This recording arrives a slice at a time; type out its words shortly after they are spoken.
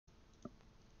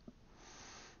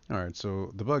All right,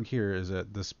 so the bug here is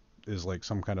that this is like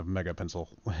some kind of mega pencil.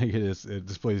 Like it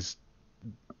displays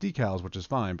decals, which is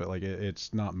fine, but like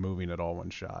it's not moving at all when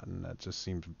shot, and that just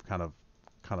seems kind of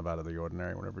out of the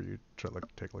ordinary whenever you try to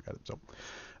take a look at it.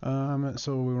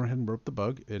 So we went ahead and broke the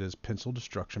bug. It is pencil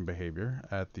destruction behavior.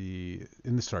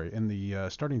 In the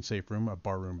starting safe room of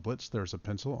Bar Room Blitz, there's a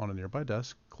pencil on a nearby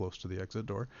desk close to the exit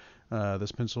door.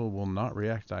 This pencil will not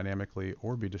react dynamically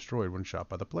or be destroyed when shot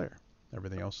by the player.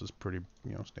 Everything else is pretty,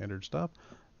 standard stuff.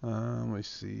 Let me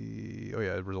see. Oh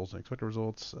yeah, it results in expected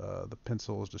results. The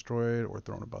pencil is destroyed or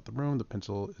thrown about the room. The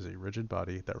pencil is a rigid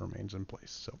body that remains in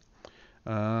place.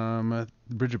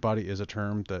 Rigid body is a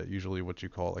term that usually what you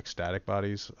call ecstatic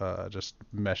bodies, just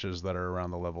meshes that are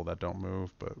around the level that don't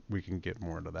move, but we can get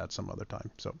more into that some other time.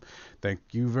 So thank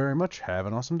you very much. Have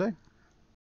an awesome day.